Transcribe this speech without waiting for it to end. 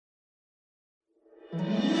It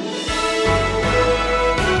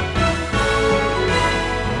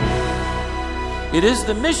is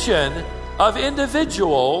the mission of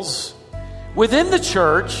individuals within the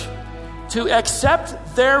church to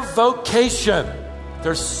accept their vocation,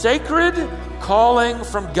 their sacred calling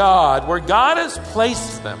from God, where God has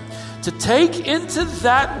placed them, to take into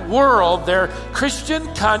that world their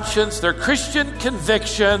Christian conscience, their Christian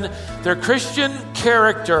conviction, their Christian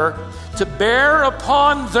character, to bear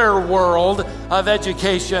upon their world of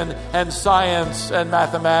education and science and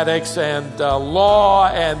mathematics and law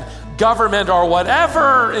and government or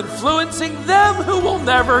whatever, influencing them who will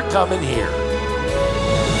never come in here.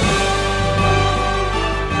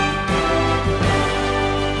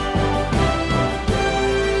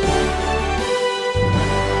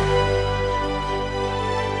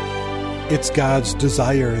 It's God's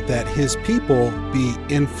desire that His people be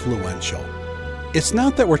influential. It's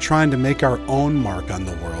not that we're trying to make our own mark on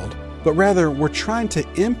the world, but rather we're trying to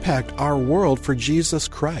impact our world for Jesus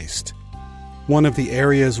Christ. One of the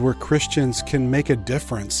areas where Christians can make a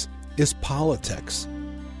difference is politics.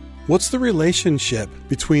 What's the relationship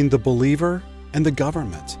between the believer and the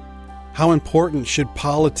government? How important should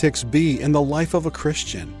politics be in the life of a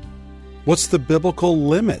Christian? What's the biblical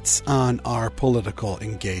limits on our political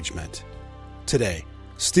engagement? Today,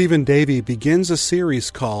 Stephen Davey begins a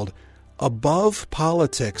series called Above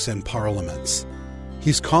Politics and Parliaments.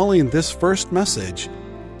 He's calling this first message,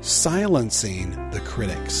 Silencing the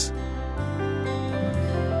Critics.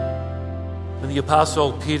 When the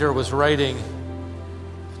Apostle Peter was writing,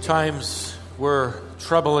 times were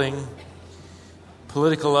troubling,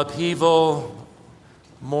 political upheaval,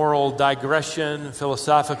 moral digression,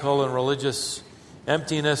 philosophical and religious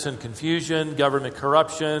emptiness and confusion, government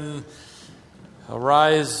corruption, a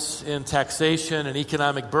rise in taxation and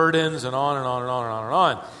economic burdens, and on and on and on and on and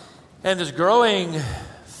on. And this growing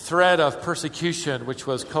thread of persecution which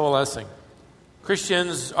was coalescing.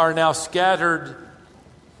 Christians are now scattered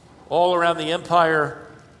all around the empire.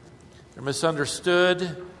 They're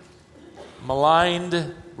misunderstood,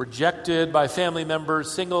 maligned, rejected by family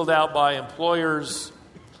members, singled out by employers.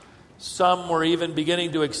 Some were even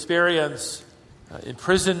beginning to experience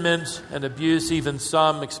imprisonment and abuse, even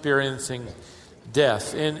some experiencing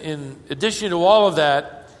death. In addition to all of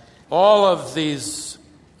that, all of these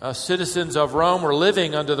citizens of Rome were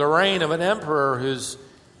living under the reign of an emperor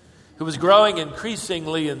who was growing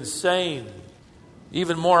increasingly insane,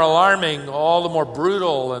 even more alarming, all the more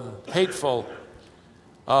brutal and hateful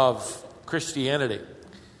of Christianity.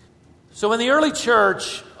 So when the early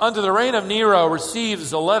church, under the reign of Nero,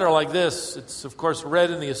 receives a letter like this, it's of course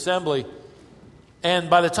read in the assembly, and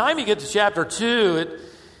by the time you get to chapter 2,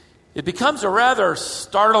 it becomes a rather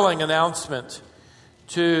startling announcement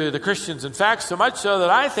to the Christians. In fact, so much so that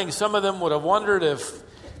I think some of them would have wondered if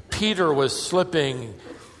Peter was slipping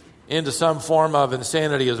into some form of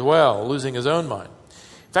insanity as well, losing his own mind.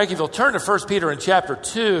 In fact, if you'll turn to 1 Peter in chapter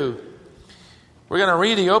 2, we're going to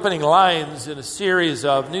read the opening lines in a series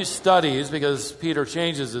of new studies because Peter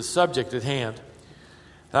changes his subject at hand.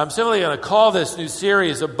 And I'm simply going to call this new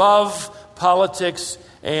series Above Politics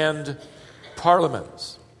and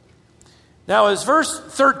Parliaments. Now, as verse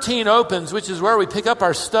 13 opens, which is where we pick up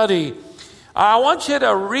our study, I want you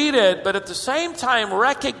to read it, but at the same time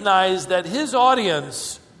recognize that his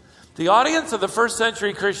audience, the audience of the first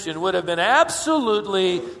century Christian, would have been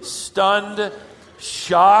absolutely stunned,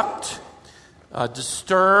 shocked,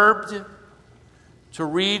 disturbed to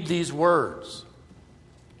read these words.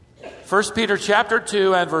 1 Peter chapter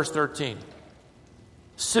 2 and verse 13.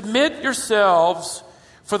 Submit yourselves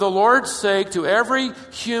for the Lord's sake to every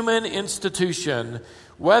human institution,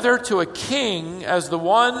 whether to a king as the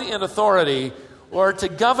one in authority or to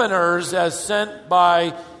governors as sent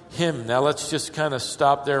by him. Now let's just kind of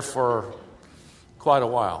stop there for quite a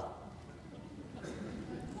while.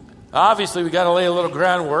 Obviously, we've got to lay a little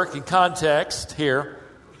groundwork in context here.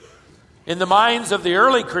 In the minds of the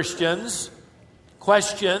early Christians,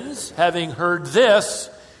 questions, having heard this,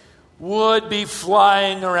 would be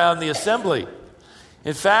flying around the assembly.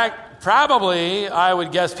 In fact, probably, I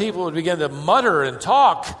would guess people would begin to mutter and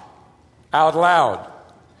talk out loud.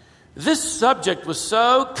 This subject was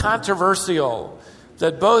so controversial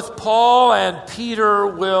that both Paul and Peter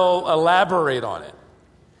will elaborate on it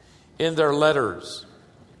in their letters.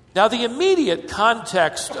 Now, the immediate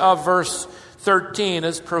context of verse 13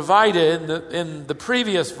 is provided in the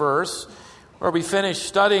previous verse, where we finished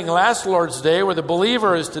studying last Lord's Day, where the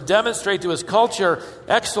believer is to demonstrate to his culture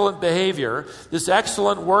excellent behavior, this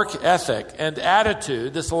excellent work ethic and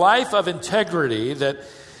attitude, this life of integrity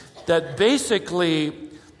that basically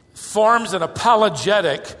forms an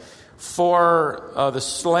apologetic for the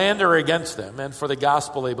slander against them and for the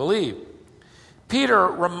gospel they believe. Peter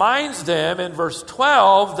reminds them in verse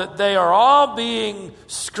 12 that they are all being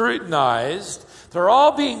scrutinized. They're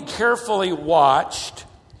all being carefully watched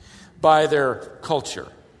by their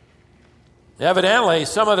culture. Evidently,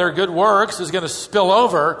 some of their good works is going to spill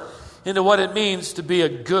over into what it means to be a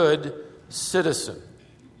good citizen.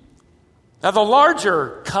 Now, the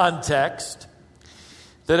larger context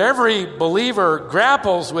that every believer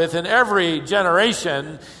grapples with in every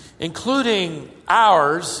generation, including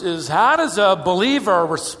ours, is how does a believer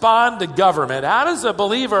respond to government? How does a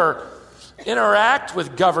believer interact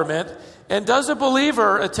with government? And does a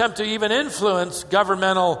believer attempt to even influence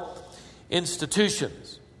governmental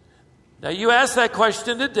institutions? Now, you ask that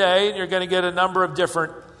question today, and you're going to get a number of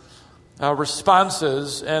different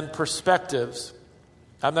responses and perspectives.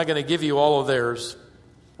 I'm not going to give you all of theirs.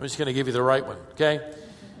 I'm just going to give you the right one, okay?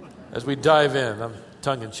 As we dive in, I'm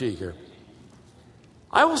tongue-in-cheek here.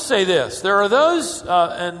 I will say this. There are those,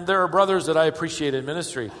 and there are brothers that I appreciate in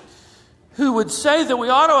ministry, who would say that we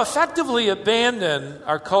ought to effectively abandon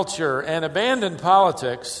our culture and abandon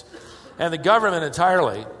politics and the government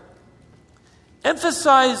entirely,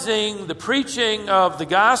 emphasizing the preaching of the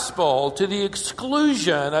gospel to the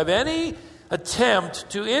exclusion of any attempt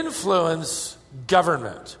to influence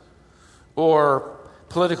government or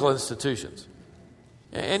political institutions.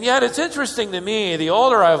 And yet it's interesting to me, the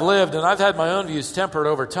older I've lived, and I've had my own views tempered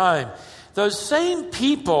over time, those same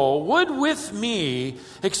people would with me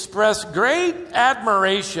express great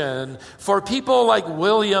admiration for people like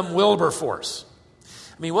William Wilberforce.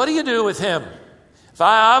 I mean, what do you do with him?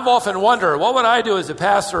 I've often wondered, what would I do as a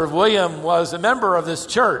pastor if William was a member of this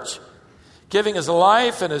church, giving his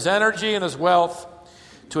life and his energy and his wealth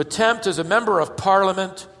to attempt as a member of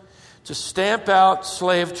Parliament to stamp out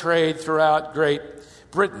slave trade throughout Great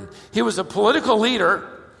Britain. He was a political leader.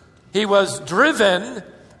 He was driven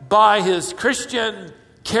by his Christian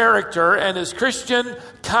character and his Christian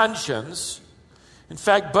conscience. In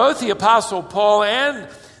fact, both the Apostle Paul and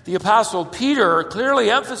the Apostle Peter clearly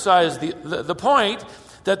emphasize the point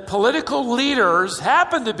that political leaders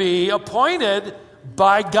happen to be appointed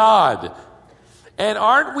by God. And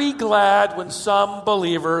aren't we glad when some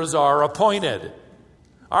believers are appointed?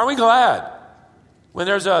 Aren't we glad when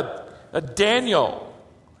there's a Daniel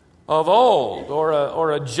of old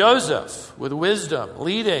or a Joseph with wisdom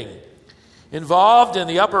leading, involved in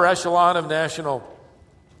the upper echelon of national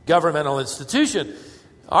governmental institution?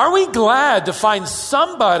 Are we glad to find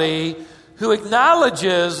somebody who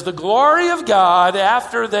acknowledges the glory of God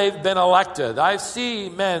after they've been elected? I see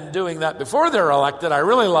men doing that before they're elected. I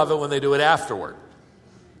really love it when they do it afterward.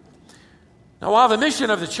 Now, while the mission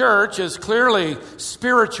of the church is clearly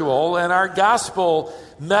spiritual and our gospel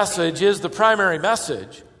message is the primary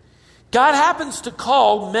message, God happens to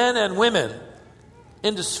call men and women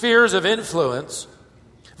into spheres of influence,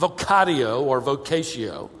 vocatio or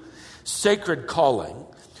vocatio, sacred calling,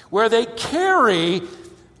 where they carry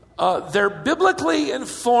their biblically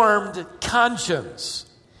informed conscience,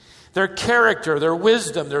 their character, their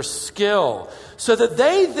wisdom, their skill, so that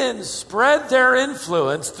they then spread their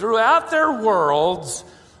influence throughout their worlds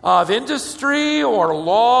of industry or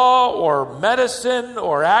law or medicine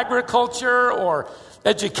or agriculture or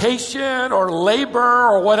education or labor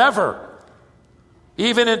or whatever,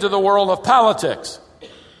 even into the world of politics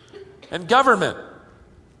and government.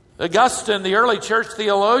 Augustine, the early church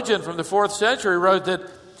theologian from the 4th century, wrote that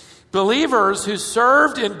believers who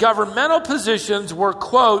served in governmental positions were,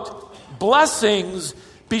 quote, blessings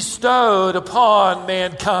bestowed upon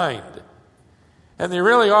mankind. And they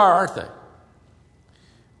really are, aren't they?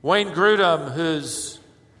 Wayne Grudem, whose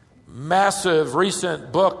massive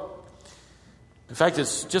recent book, in fact,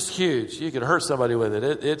 it's just huge. You could hurt somebody with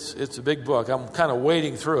it. It's a big book. I'm kind of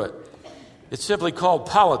wading through it. It's simply called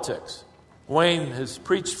Politics. Wayne has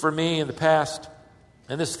preached for me in the past,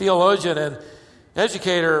 and this theologian and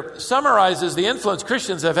educator summarizes the influence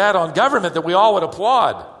Christians have had on government that we all would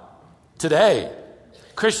applaud today.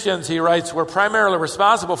 Christians, he writes, were primarily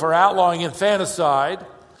responsible for outlawing infanticide.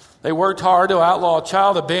 They worked hard to outlaw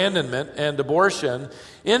child abandonment and abortion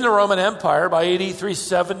in the Roman Empire by AD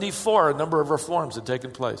 374. A number of reforms had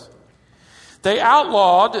taken place. They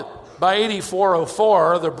outlawed by AD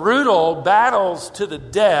 404 the brutal battles to the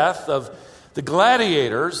death of the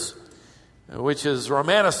gladiators, which is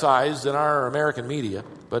romanticized in our American media,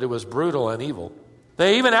 but it was brutal and evil.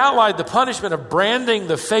 They even outlawed the punishment of branding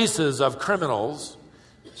the faces of criminals,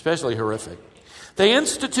 especially horrific. They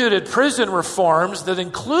instituted prison reforms that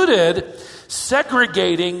included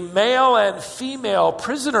segregating male and female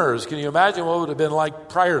prisoners. Can you imagine what it would have been like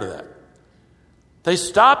prior to that? They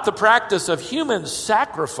stopped the practice of human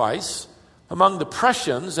sacrifice among the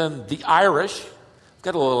Prussians and the Irish.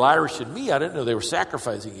 Got a little Irish in me. I didn't know they were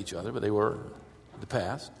sacrificing each other, but they were in the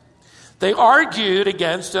past. They argued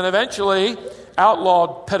against and eventually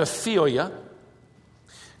outlawed pedophilia.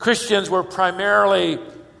 Christians were primarily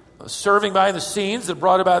serving behind the scenes that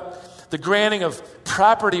brought about the granting of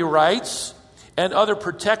property rights and other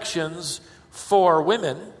protections for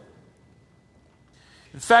women.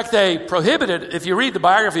 In fact, they prohibited, if you read the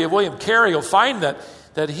biography of William Carey, you'll find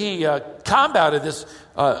that he combated this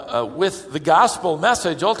with the gospel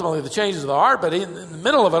message, ultimately the changes of the heart, but in the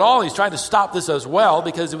middle of it all, he's trying to stop this as well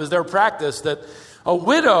because it was their practice that a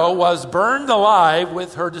widow was burned alive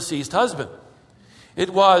with her deceased husband. It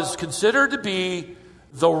was considered to be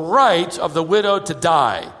the right of the widow to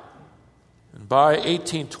die. And by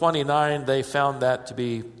 1829, they found that to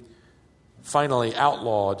be finally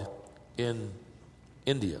outlawed in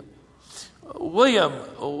India. William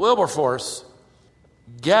Wilberforce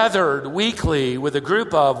gathered weekly with a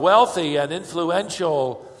group of wealthy and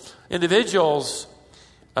influential individuals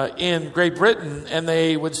in Great Britain, and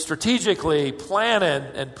they would strategically plan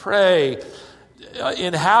and pray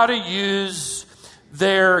in how to use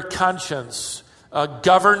their conscience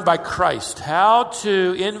governed by Christ, how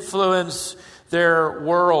to influence their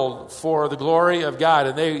world for the glory of God.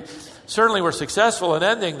 And they certainly were successful in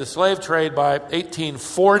ending the slave trade by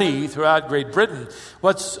 1840 throughout Great Britain.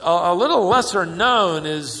 What's a little lesser known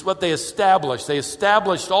is what they established. They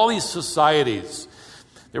established all these societies.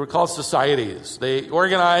 They were called societies. They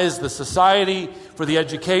organized the Society for the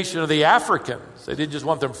Education of the Africans. They didn't just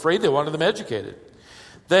want them free, they wanted them educated.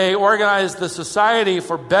 They organized the Society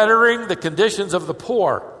for Bettering the Conditions of the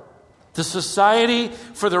Poor, the Society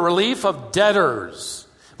for the Relief of Debtors.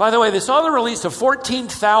 By the way, they saw the release of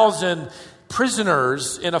 14,000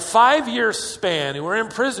 prisoners in a 5-year span who were in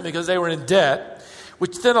prison because they were in debt,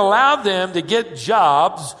 which then allowed them to get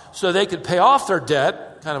jobs so they could pay off their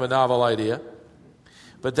debt. Kind of a novel idea.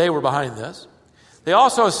 But they were behind this. They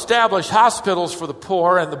also established hospitals for the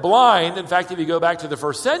poor and the blind. In fact, if you go back to the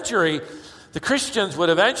first century, the Christians would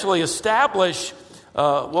eventually establish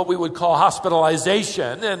what we would call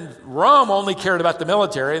hospitalization, and Rome only cared about the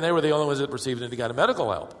military, and they were the only ones that received any kind of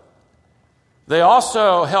medical help. They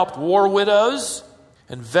also helped war widows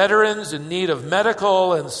and veterans in need of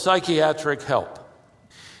medical and psychiatric help.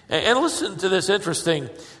 And listen to this interesting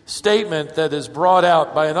statement that is brought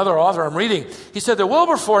out by another author I'm reading. He said that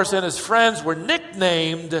Wilberforce and his friends were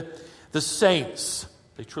nicknamed the Saints.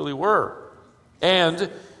 They truly were. And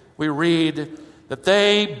we read that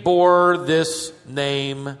they bore this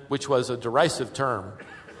name, which was a derisive term,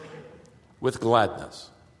 with gladness.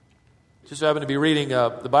 Just happened to be reading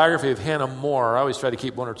the biography of Hannah More. I always try to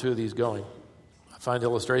keep one or two of these going. I find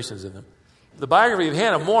illustrations in them. The biography of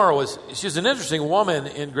Hannah More she was an interesting woman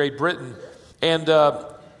in Great Britain, and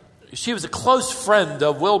she was a close friend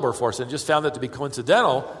of Wilberforce, and just found that to be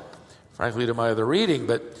coincidental, frankly, to my other reading.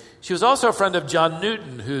 But she was also a friend of John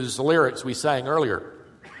Newton, whose lyrics we sang earlier,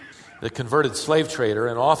 the converted slave trader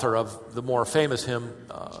and author of the more famous hymn,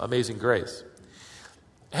 Amazing Grace.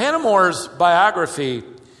 Hannah More's biography,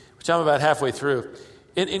 which I'm about halfway through,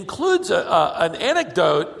 it includes an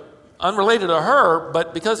anecdote unrelated to her,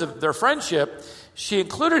 but because of their friendship, she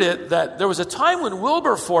included it that there was a time when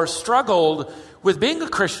Wilberforce struggled with being a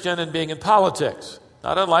Christian and being in politics.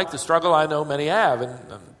 Not unlike the struggle I know many have, and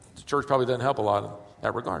the church probably doesn't help a lot in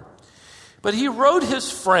that regard. But he wrote his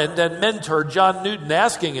friend and mentor, John Newton,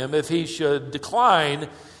 asking him if he should decline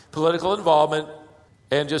political involvement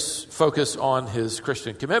and just focus on his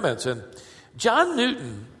Christian commitments. And John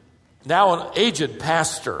Newton, now an aged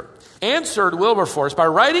pastor, answered Wilberforce by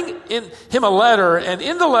writing him a letter, and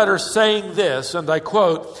in the letter saying this, and I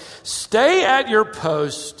quote, "Stay at your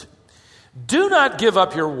post, do not give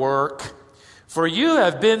up your work, for you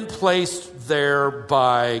have been placed there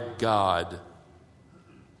by God."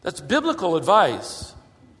 That's biblical advice.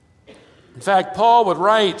 In fact, Paul would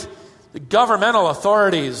write, the governmental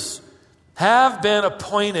authorities have been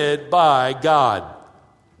appointed by God.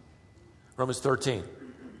 Romans 13.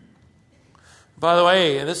 By the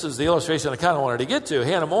way, and this is the illustration I kind of wanted to get to,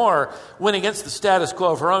 Hannah More went against the status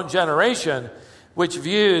quo of her own generation, which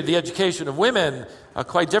viewed the education of women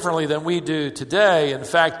quite differently than we do today. In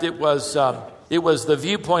fact, it was the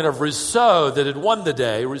viewpoint of Rousseau that had won the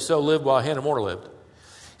day. Rousseau lived while Hannah More lived.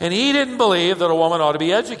 And he didn't believe that a woman ought to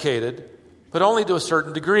be educated, but only to a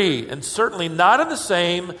certain degree, and certainly not in the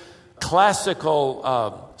same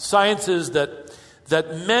classical sciences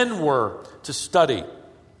that men were to study.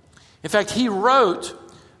 In fact, he wrote,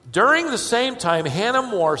 during the same time Hannah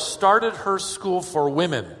More started her school for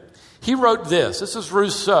women, he wrote this. This is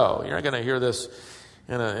Rousseau. You're not going to hear this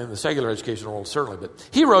in the secular education world, certainly. But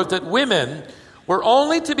he wrote that women were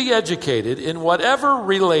only to be educated in whatever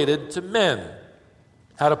related to men.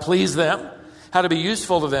 How to please them, how to be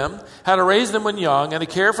useful to them, how to raise them when young, and to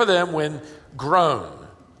care for them when grown.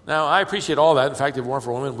 Now, I appreciate all that. In fact, if it weren't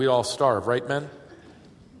for women, we'd all starve. Right, men?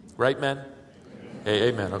 Right, men?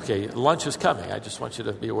 Amen. Okay, lunch is coming. I just want you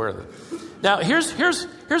to be aware of it. Now, here's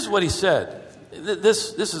what he said.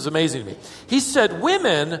 This is amazing to me. He said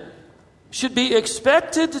women should be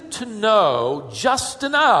expected to know just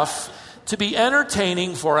enough to be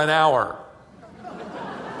entertaining for an hour.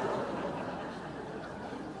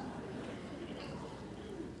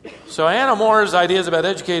 So Hannah More's ideas about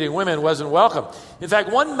educating women wasn't welcome. In fact,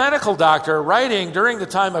 one medical doctor writing during the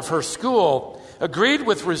time of her school agreed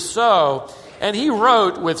with Rousseau, and he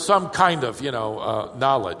wrote with some kind of,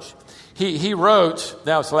 knowledge. He wrote,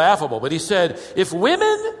 now it's laughable, but he said, if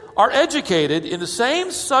women are educated in the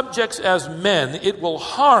same subjects as men, it will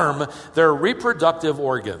harm their reproductive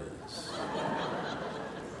organs.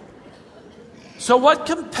 So what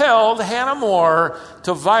compelled Hannah More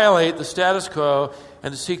to violate the status quo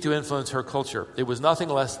and to seek to influence her culture? It was nothing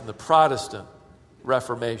less than the Protestant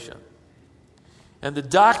Reformation and the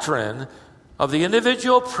doctrine of the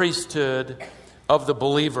individual priesthood of the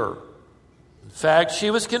believer. In fact, she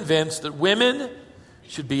was convinced that women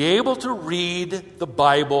should be able to read the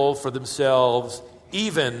Bible for themselves,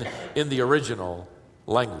 even in the original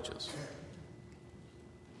languages.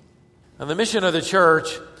 And the mission of the church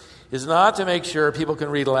is not to make sure people can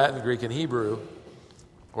read Latin, Greek, and Hebrew,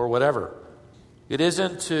 or whatever. It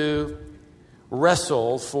isn't to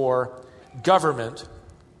wrestle for government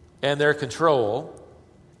and their control.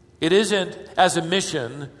 It isn't as a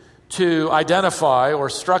mission to identify or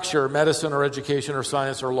structure medicine or education or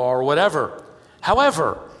science or law or whatever.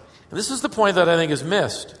 However, and this is the point that I think is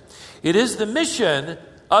missed, it is the mission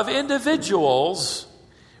of individuals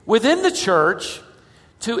within the church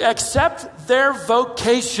to accept their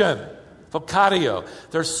vocation, vocatio,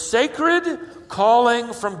 their sacred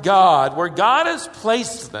calling from God, where God has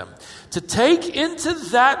placed them, to take into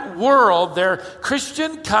that world their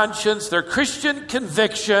Christian conscience, their Christian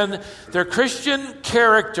conviction, their Christian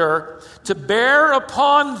character, to bear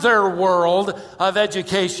upon their world of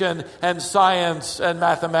education and science and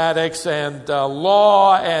mathematics and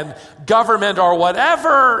law and government or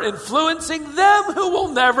whatever, influencing them who will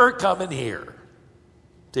never come in here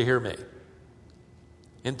to hear me,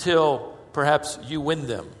 until perhaps you win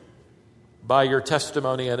them by your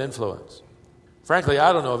testimony and influence. Frankly,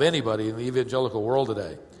 I don't know of anybody in the evangelical world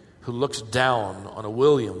today who looks down on a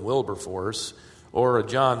William Wilberforce or a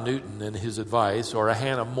John Newton in his advice or a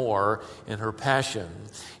Hannah More in her passion.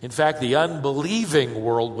 In fact, the unbelieving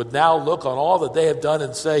world would now look on all that they have done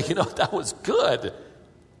and say, that was good.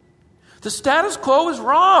 The status quo was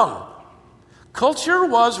wrong. Culture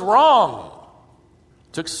was wrong.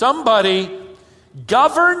 Took somebody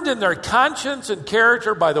governed in their conscience and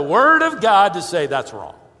character by the Word of God to say that's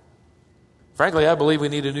wrong. Frankly, I believe we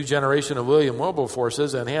need a new generation of William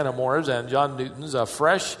Wilberforces and Hannah Moores and John Newtons, a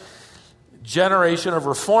fresh generation of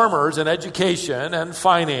reformers in education and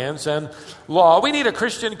finance and law. We need a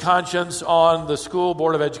Christian conscience on the school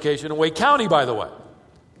board of education in Wake County, by the way.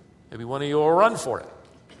 Maybe one of you will run for it.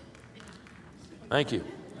 Thank you.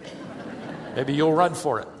 Maybe you'll run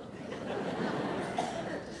for it.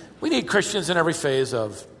 We need Christians in every phase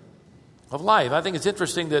of life. I think it's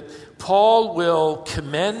interesting that Paul will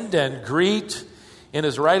commend and greet in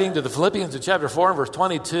his writing to the Philippians in chapter 4 and verse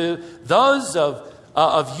 22, those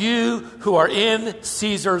of you who are in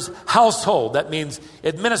Caesar's household. That means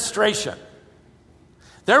administration.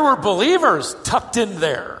 There were believers tucked in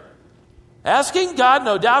there, asking God,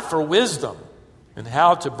 no doubt, for wisdom in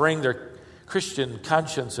how to bring their Christian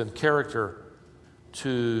conscience and character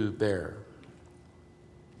to bear.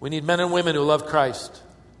 We need men and women who love Christ,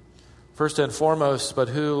 first and foremost, but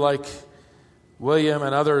who, like William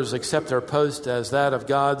and others, accept their post as that of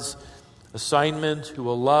God's assignment, who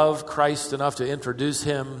will love Christ enough to introduce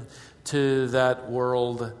him to that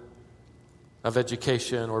world of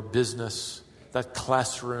education or business, that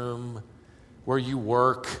classroom where you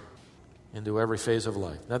work, into every phase of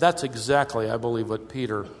life. Now that's exactly, I believe, what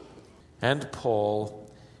Peter and Paul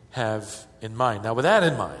have in mind. Now with that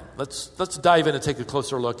in mind, let's dive in and take a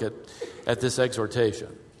closer look at this exhortation.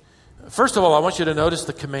 First of all, I want you to notice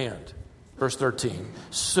the command. Verse 13.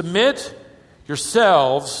 Submit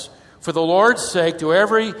yourselves for the Lord's sake to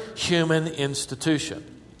every human institution.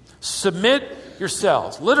 Submit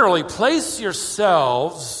yourselves. Literally, place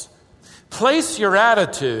yourselves, place your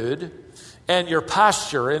attitude and your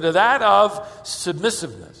posture into that of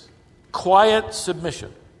submissiveness, quiet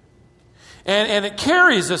submission. And it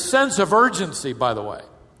carries a sense of urgency, by the way.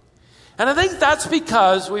 And I think that's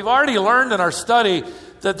because we've already learned in our study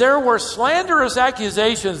that there were slanderous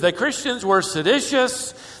accusations that Christians were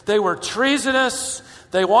seditious, they were treasonous,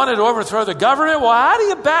 they wanted to overthrow the government. Well, how do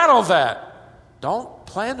you battle that? Don't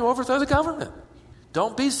plan to overthrow the government.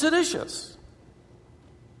 Don't be seditious.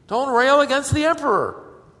 Don't rail against the emperor.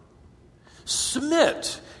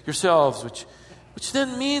 Submit yourselves, which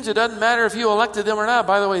then means it doesn't matter if you elected them or not.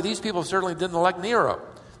 By the way, these people certainly didn't elect Nero.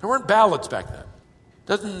 There weren't ballots back then.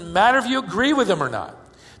 Doesn't matter if you agree with them or not.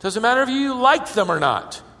 Doesn't matter if you like them or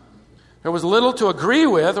not. There was little to agree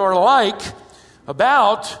with or like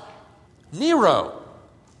about Nero.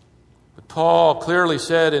 But Paul clearly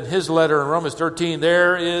said in his letter in Romans 13,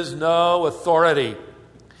 there is no authority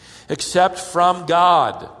except from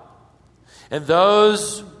God. And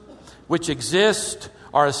those which exist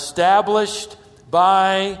are established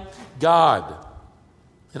by God.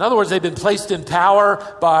 In other words, they've been placed in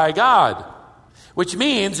power by God, which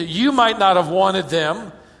means you might not have wanted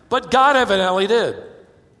them, but God evidently did,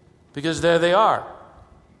 because there they are.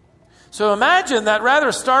 So imagine that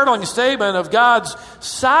rather startling statement of God's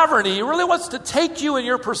sovereignty. He really wants to take you and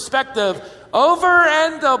your perspective over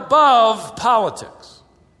and above politics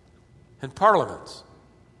and parliaments.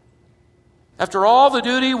 After all the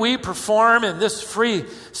duty we perform in this free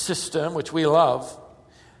system, which we love,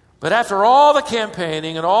 but after all the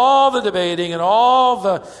campaigning and all the debating and all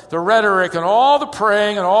the rhetoric and all the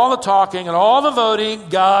praying and all the talking and all the voting,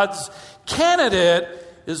 God's candidate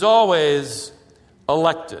is always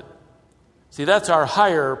elected. See, that's our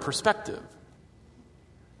higher perspective.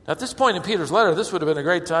 At this point in Peter's letter, this would have been a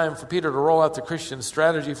great time for Peter to roll out the Christian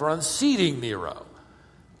strategy for unseating Nero.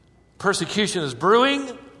 Persecution is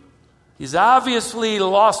brewing. He's obviously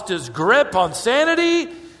lost his grip on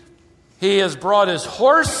sanity. He has brought his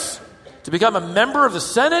horse to become a member of the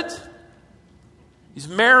Senate. He's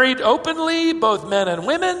married openly, both men and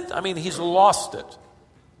women. I mean, he's lost it.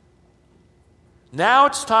 Now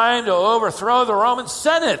it's time to overthrow the Roman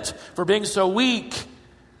Senate for being so weak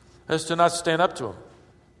as to not stand up to him.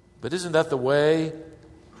 But isn't that the way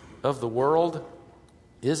of the world?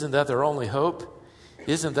 Isn't that their only hope?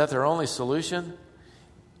 Isn't that their only solution?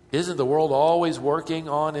 Isn't the world always working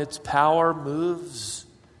on its power moves?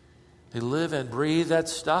 They live and breathe that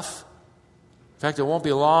stuff. In fact, it won't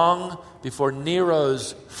be long before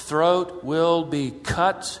Nero's throat will be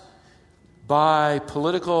cut by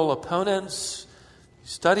political opponents.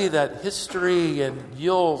 Study that history and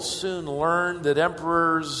you'll soon learn that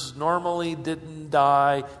emperors normally didn't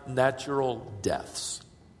die natural deaths.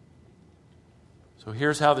 So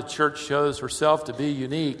here's how the church shows herself to be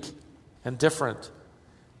unique and different.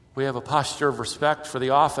 We have a posture of respect for the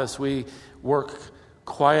office. We work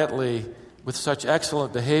quietly with such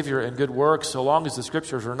excellent behavior and good works, so long as the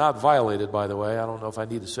scriptures are not violated, by the way. I don't know if I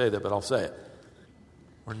need to say that, but I'll say it.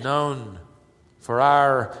 We're known for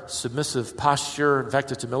our submissive posture. In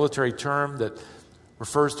fact, it's a military term that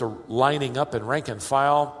refers to lining up in rank and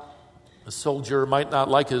file. A soldier might not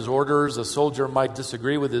like his orders. A soldier might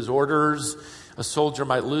disagree with his orders. A soldier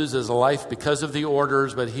might lose his life because of the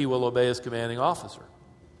orders, but he will obey his commanding officer.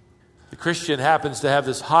 The Christian happens to have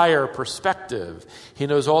this higher perspective. He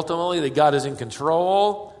knows ultimately that God is in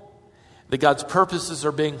control, that God's purposes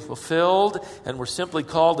are being fulfilled, and we're simply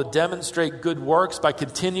called to demonstrate good works by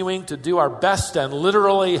continuing to do our best and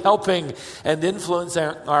literally helping and influencing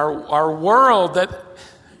our world that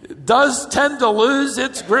does tend to lose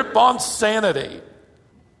its grip on sanity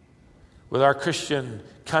with our Christian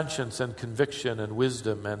conscience and conviction and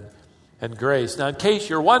wisdom and grace. Now, in case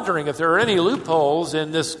you're wondering if there are any loopholes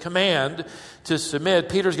in this command to submit,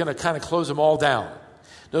 Peter's going to kind of close them all down.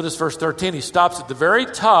 Notice verse 13, he stops at the very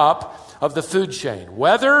top of the food chain.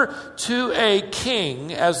 Whether to a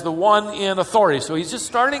king as the one in authority. So he's just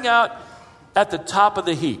starting out at the top of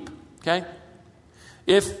the heap, okay?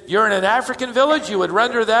 If you're in an African village, you would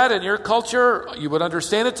render that in your culture, you would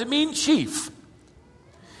understand it to mean chief.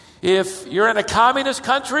 If you're in a communist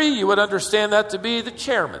country, you would understand that to be the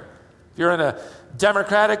chairman. If you're in a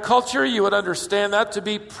democratic culture, you would understand that to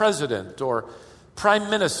be president or prime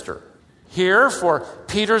minister. Here, for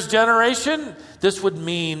Peter's generation, this would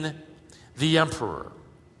mean the emperor.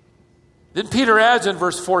 Then Peter adds in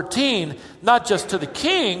verse 14, not just to the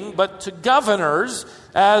king, but to governors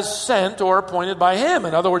as sent or appointed by him.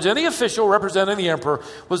 In other words, any official representing the emperor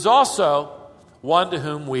was also one to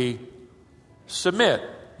whom we submit.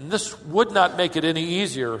 And this would not make it any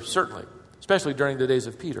easier, certainly, especially during the days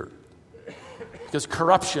of Peter. Because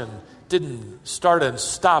corruption didn't start and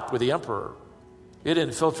stop with the emperor. It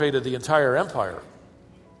infiltrated the entire empire.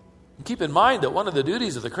 And keep in mind that one of the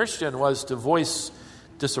duties of the Christian was to voice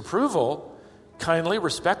disapproval, kindly,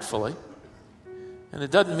 respectfully. And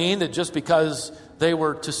it doesn't mean that just because they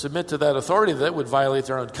were to submit to that authority that would violate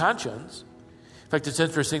their own conscience. In fact, it's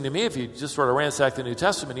interesting to me, if you just sort of ransack the New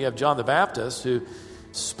Testament, you have John the Baptist who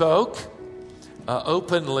spoke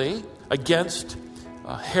openly against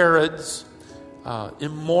Herod's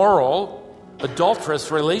immoral,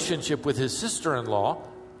 adulterous relationship with his sister-in-law.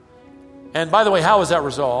 And by the way, how was that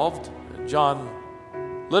resolved? John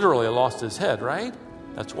literally lost his head, right?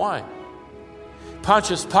 That's why.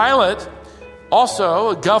 Pontius Pilate, also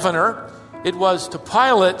a governor, it was to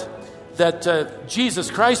Pilate that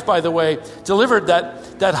Jesus Christ, by the way, delivered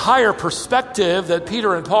that higher perspective that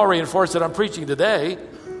Peter and Paul reinforced that I'm preaching today.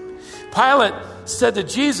 Pilate said to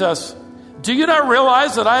Jesus, "Do you not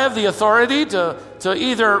realize that I have the authority to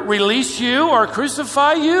either release you or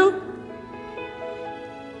crucify you?"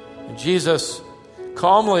 And Jesus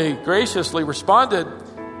calmly, graciously responded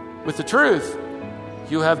with the truth.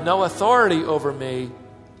 "You have no authority over me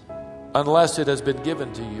unless it has been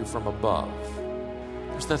given to you from above."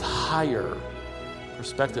 There's that higher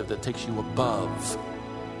perspective that takes you above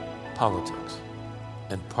politics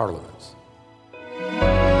and parliaments.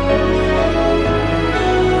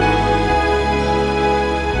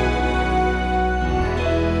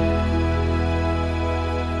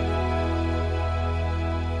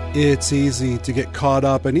 It's easy to get caught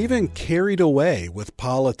up and even carried away with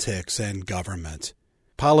politics and government.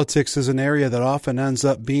 Politics is an area that often ends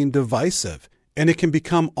up being divisive, and it can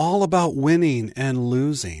become all about winning and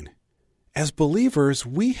losing. As believers,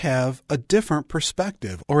 we have a different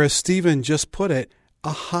perspective, or as Stephen just put it,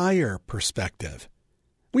 a higher perspective.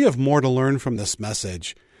 We have more to learn from this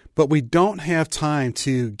message, but we don't have time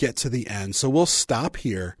to get to the end, so we'll stop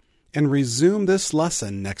here and resume this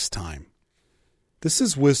lesson next time. This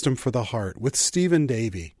is Wisdom for the Heart with Stephen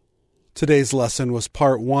Davey. Today's lesson was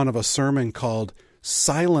part 1 of a sermon called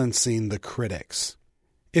Silencing the Critics.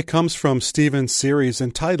 It comes from Stephen's series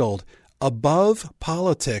entitled Above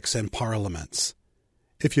Politics and Parliaments.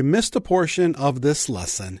 If you missed a portion of this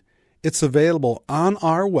lesson, it's available on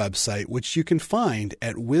our website, which you can find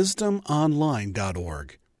at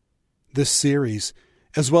wisdomonline.org. This series,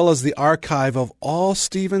 as well as the archive of all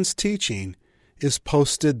Stephen's teaching, is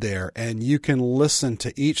posted there, and you can listen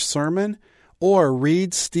to each sermon or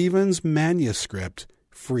read Stephen's manuscript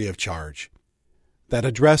free of charge. That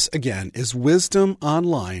address again is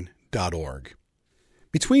wisdomonline.org.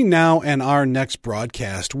 Between now and our next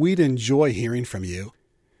broadcast, we'd enjoy hearing from you.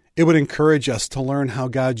 It would encourage us to learn how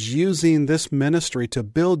God's using this ministry to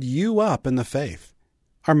build you up in the faith.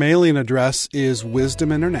 Our mailing address is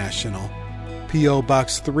Wisdom International, P.O.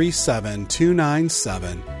 Box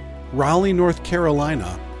 37297, Raleigh, North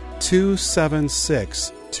Carolina,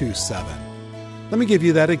 27627. Let me give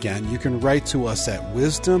you that again. You can write to us at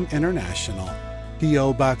Wisdom International,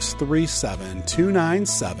 P.O. Box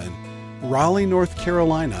 37297, Raleigh, North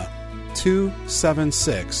Carolina,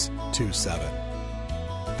 27627.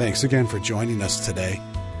 Thanks again for joining us today.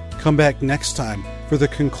 Come back next time for the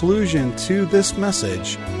conclusion to this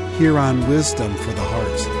message here on Wisdom for the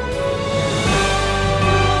Heart.